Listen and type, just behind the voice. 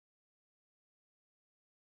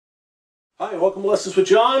Hi, welcome to Lessons with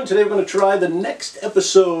John. Today we're going to try the next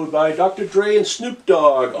episode by Dr. Dre and Snoop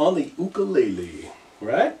Dogg on the ukulele,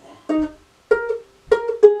 right?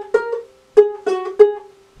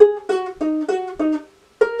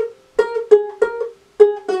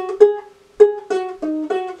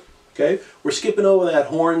 Okay, we're skipping over that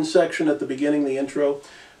horn section at the beginning, the intro.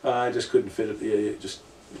 I just couldn't fit it.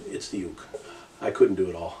 It's the uke. I couldn't do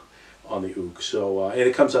it all on the uke. So, and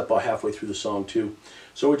it comes up about halfway through the song too.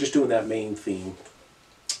 So we're just doing that main theme.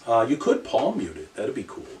 You could palm mute it. That'd be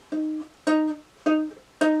cool.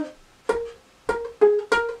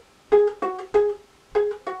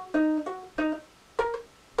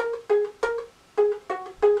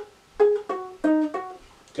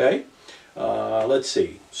 Okay. Let's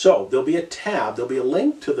see. So there'll be a tab. There'll be a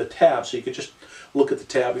link to the tab, so you could just look at the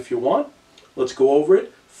tab if you want. Let's go over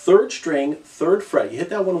it. Third string, third fret. You hit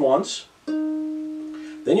that one once.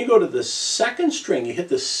 Then you go to the second string. You hit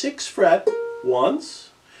the 6th fret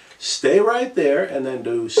once. Stay right there, and then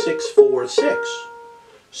do 6, 4, 6.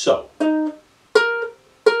 So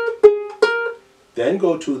then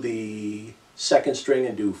go to the second string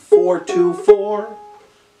and do 4, 2, 4.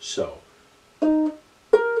 So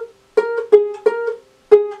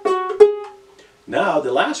now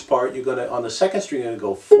the last part, you're gonna on the second string, you're gonna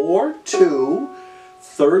go 4, 2,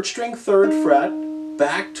 third string, 3rd fret,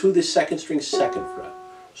 back to the second string, 2nd fret.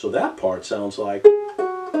 So that part sounds like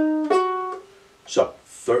so.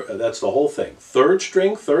 That's the whole thing. 3rd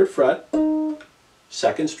string, 3rd fret,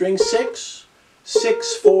 2nd string, 6,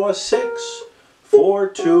 6, 4, 6, 4,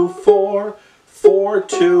 2, 4, 4,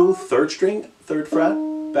 2, 3rd string, 3rd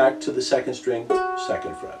fret, back to the 2nd string,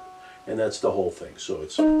 2nd fret. And that's the whole thing. So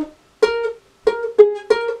it's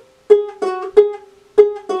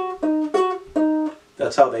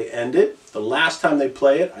that's how they end it. The last time they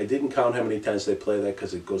play it, I didn't count how many times they play that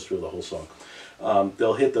because it goes through the whole song.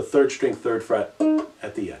 They'll hit the 3rd string, 3rd fret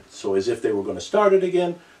at the end. So as if they were going to start it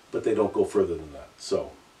again, but they don't go further than that.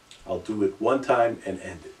 So I'll do it one time and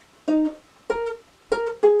end it.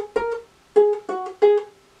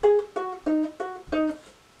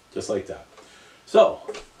 Just like that. So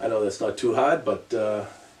I know that's not too hard, but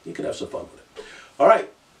you can have some fun with it. All right,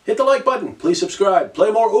 hit the like button. Please subscribe. Play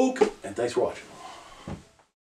more ook, and thanks for watching.